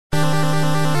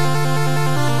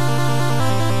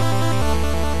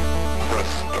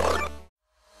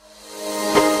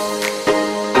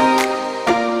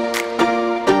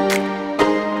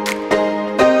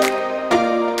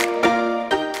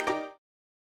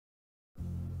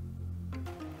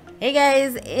Hey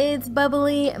guys, it's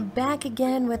Bubbly back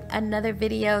again with another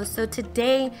video. So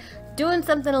today, doing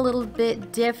something a little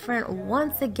bit different.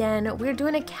 Once again, we're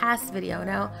doing a CAS video.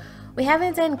 Now, we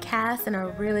haven't done CAS in a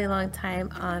really long time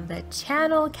on the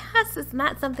channel. CAS is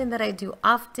not something that I do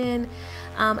often.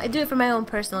 I do it for my own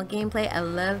personal gameplay. I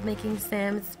love making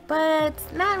sims, but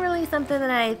not really something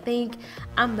that I think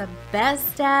I'm the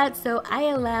best at. So I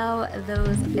allow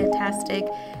those fantastic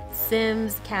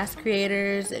Sims CAS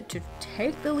creators to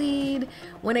take the lead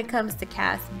when it comes to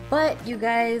CAS. But you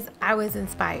guys, I was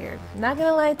inspired. Not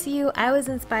gonna lie to you, I was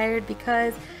inspired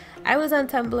because I was on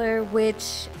Tumblr,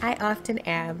 which I often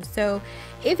am. So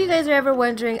if you guys are ever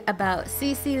wondering about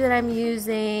CC that I'm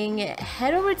using,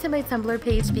 head over to my Tumblr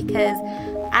page because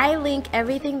I link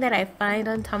everything that I find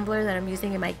on Tumblr that I'm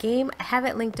using in my game. I have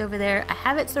it linked over there. I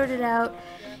have it sorted out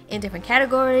in different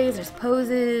categories. There's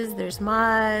poses, there's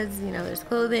mods, you know, there's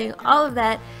clothing, all of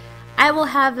that. I will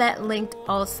have that linked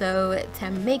also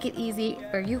to make it easy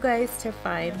for you guys to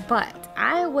find. But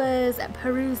I was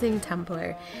perusing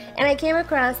Tumblr and I came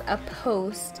across a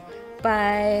post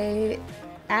by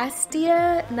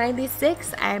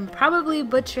Astia96. I'm probably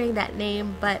butchering that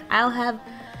name, but I'll have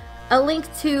a link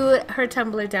to her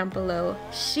Tumblr down below.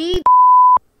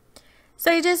 So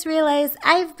I just realized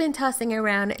I've been tossing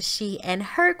around she and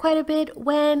her quite a bit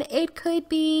when it could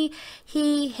be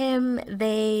he, him,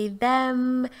 they,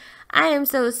 them. I am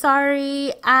so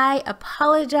sorry. I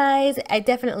apologize. I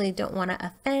definitely don't want to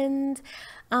offend.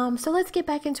 So let's get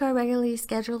back into our regularly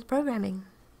scheduled programming.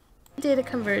 I did a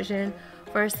conversion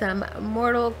for some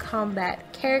Mortal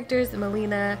Kombat characters,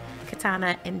 Mileena,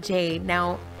 Kitana, and Jade.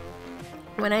 Now,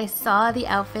 when I saw the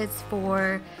outfits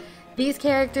for these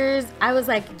characters, I was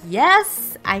like,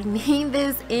 yes, I need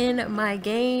this in my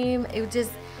game. It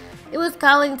was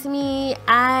calling to me.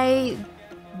 I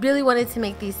really wanted to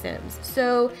make these sims.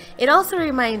 So it also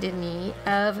reminded me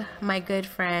of my good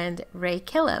friend Ray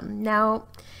Killam. Now,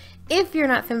 if you're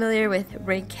not familiar with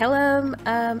Ray Killam,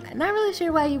 not really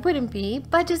sure why you wouldn't be,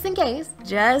 but just in case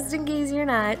you're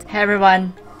not. Hey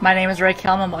everyone, my name is Ray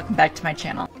Killam and welcome back to my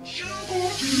channel.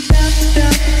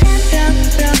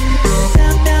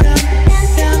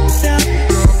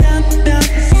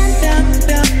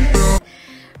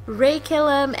 Ray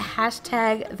Killam,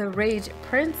 hashtag the Rage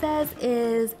Princess,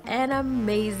 is an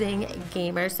amazing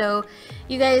gamer. So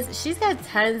you guys, she's got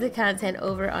tons of content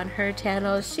over on her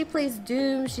channel. She plays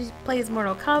Doom, she plays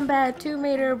Mortal Kombat, Tomb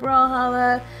Raider,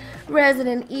 Brawlhalla,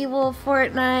 Resident Evil,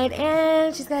 Fortnite,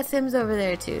 and she's got Sims over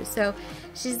there too. So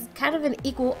she's kind of an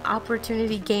equal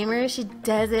opportunity gamer. She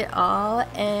does it all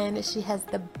and she has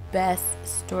the best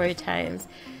story times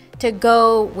to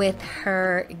go with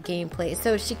her gameplay.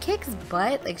 So she kicks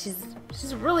butt, like she's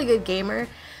a really good gamer,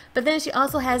 but then she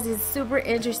also has these super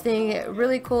interesting,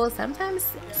 really cool, sometimes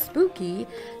spooky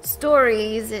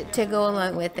stories to go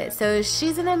along with it. So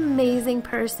she's an amazing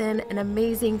person, an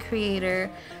amazing creator.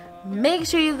 Make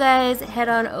sure you guys head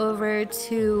on over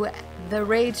to the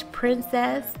Rage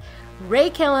Princess, Ray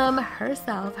Killam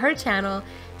herself, her channel.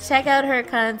 Check out her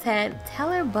content.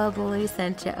 Tell her Bubbly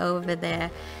sent you over there.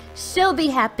 She'll be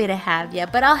happy to have you,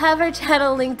 but I'll have her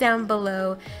channel linked down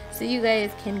below so you guys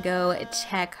can go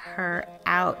check her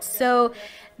out. So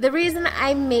the reason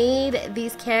I made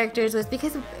these characters was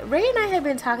because Ray and I have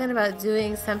been talking about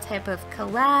doing some type of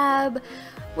collab.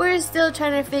 We're still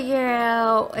trying to figure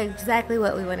out exactly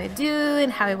what we want to do and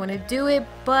how we want to do it,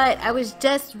 but I was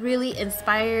just really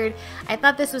inspired. I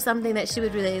thought this was something that she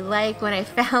would really like. When I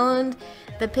found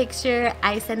the picture,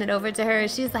 I sent it over to her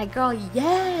and she's like, girl,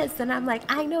 yes. And I'm like,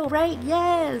 I know, right?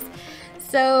 Yes.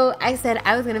 So I said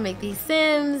I was gonna make these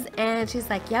sims and she's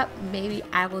like, yep, maybe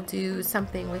I will do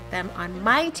something with them on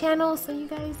my channel. So you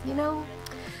guys, you know,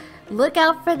 look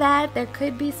out for that. There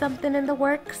could be something in the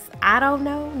works. I don't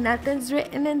know. Nothing's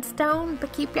written in stone,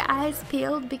 but keep your eyes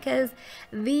peeled because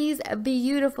these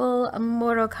beautiful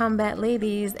Mortal Kombat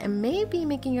ladies may be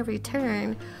making a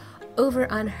return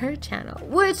over on her channel,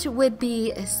 which would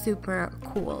be super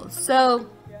cool. So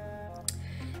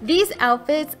these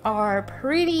outfits are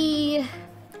pretty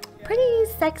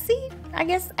sexy, I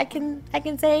guess I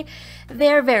can say.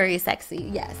 They're very sexy.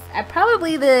 Yes,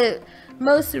 probably the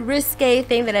most risque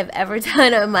thing that I've ever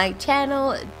done on my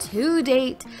channel to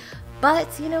date,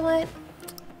 but you know what,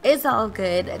 it's all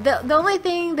good. The only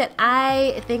thing that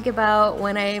I think about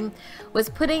when I was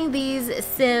putting these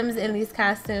sims in these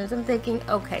costumes, I'm thinking,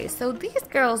 okay, so these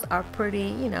girls are pretty,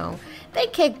 you know, they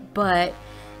kick butt,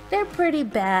 they're pretty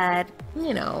bad,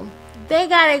 you know, they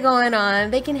got it going on,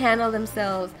 they can handle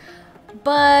themselves.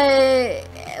 But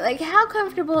like, how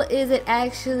comfortable is it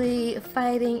actually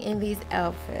fighting in these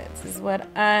outfits is what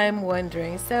I'm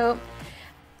wondering. So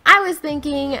I was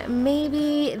thinking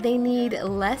maybe they need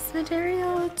less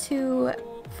material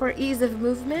for ease of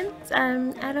movement.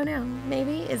 I don't know,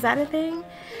 maybe, is that a thing?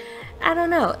 I don't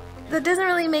know. That doesn't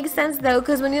really make sense though,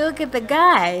 because when you look at the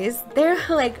guys, they're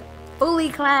like fully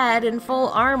clad in full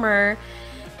armor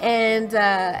and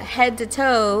head to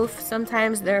toe.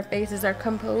 Sometimes their faces are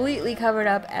completely covered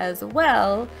up as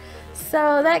well.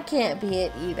 So that can't be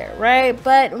it either, right?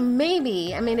 But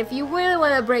maybe, I mean, if you really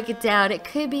want to break it down, it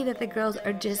could be that the girls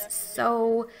are just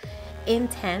so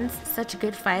intense, such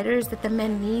good fighters, that the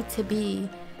men need to be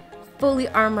fully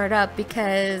armored up,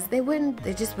 because they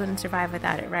just wouldn't survive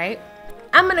without it, right?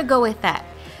 I'm gonna go with that.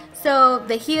 So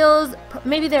the heels,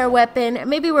 maybe they're a weapon,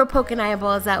 maybe we're poking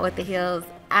eyeballs out with the heels,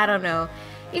 I don't know.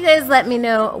 You guys let me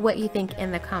know what you think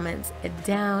in the comments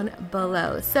down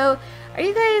below. So are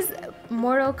you guys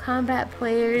Mortal Kombat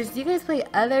players? Do you guys play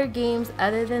other games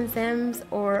other than Sims,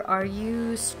 or are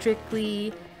you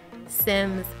strictly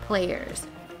Sims players?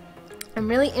 I'm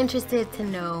really interested to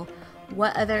know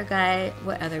what other guys,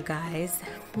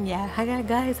 yeah, I got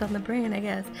guys on the brain, I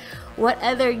guess, what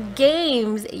other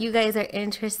games you guys are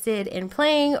interested in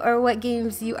playing, or what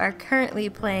games you are currently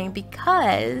playing,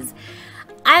 because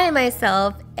I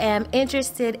myself am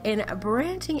interested in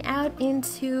branching out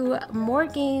into more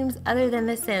games other than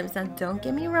The Sims. Now, don't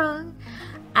get me wrong,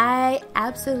 I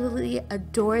absolutely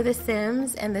adore The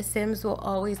Sims, and The Sims will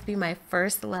always be my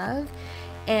first love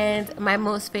and my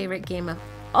most favorite game of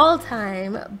all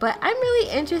time, but I'm really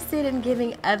interested in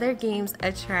giving other games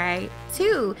a try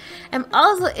too. I'm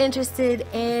also interested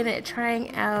in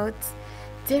trying out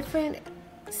different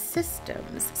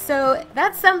systems, so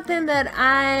that's something that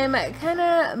I'm kind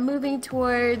of moving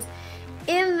towards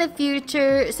in the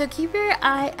future, so keep your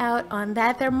eye out on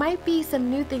that. There might be some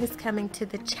new things coming to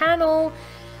the channel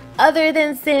other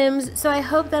than Sims, so I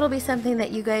hope that'll be something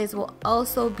that you guys will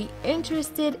also be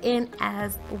interested in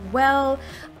as well.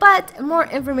 But more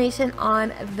information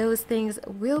on those things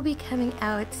will be coming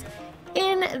out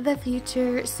in the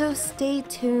future, so stay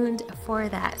tuned for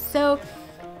that. So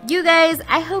you guys,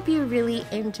 I hope you really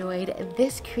enjoyed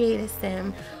this Create a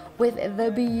Sim with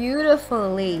the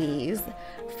beautiful ladies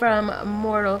from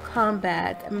Mortal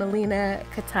Kombat, Mileena,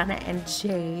 Kitana, and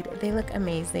Jade. They look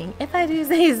amazing, if I do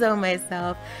say so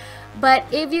myself. But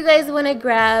if you guys want to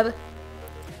grab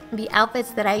the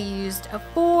outfits that I used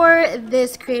for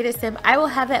this Create a Sim, I will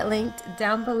have that linked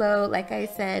down below, like I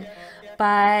said,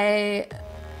 by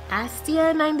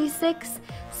Astia96.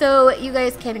 So you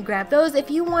guys can grab those if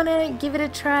you want to give it a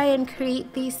try and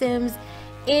create these Sims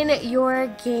in your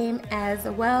game as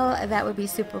well. That would be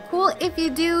super cool. If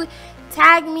you do,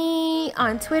 tag me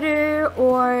on Twitter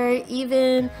or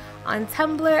even on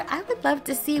Tumblr. I would love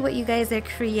to see what you guys are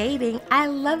creating. I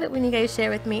love it when you guys share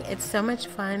with me. It's so much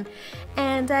fun.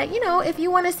 And you know, if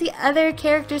you want to see other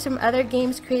characters from other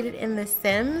games created in The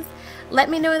Sims, let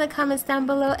me know in the comments down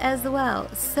below as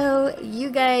well. So you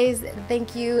guys,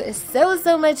 thank you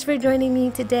so much for joining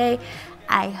me today.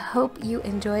 I hope you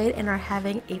enjoyed and are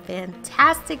having a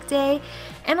fantastic day,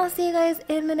 and I'll see you guys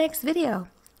in the next video.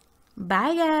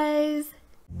 Bye guys.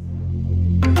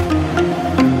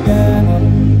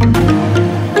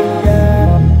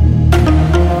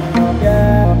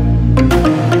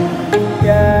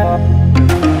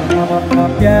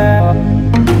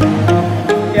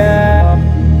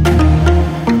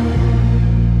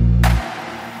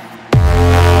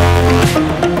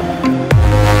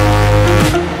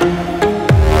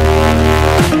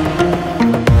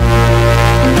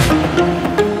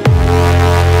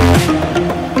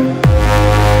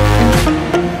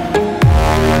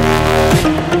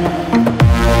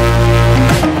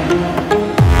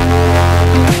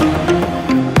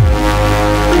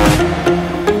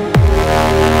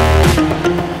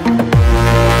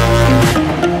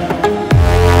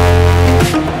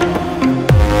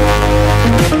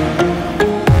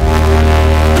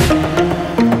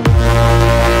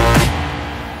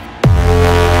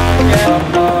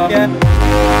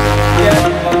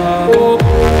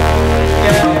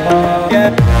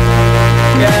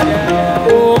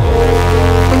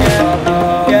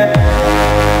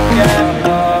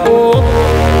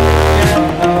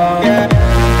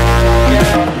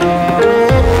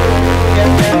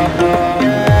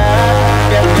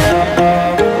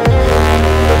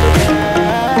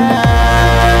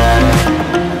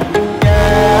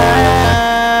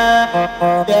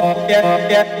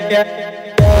 Yeah.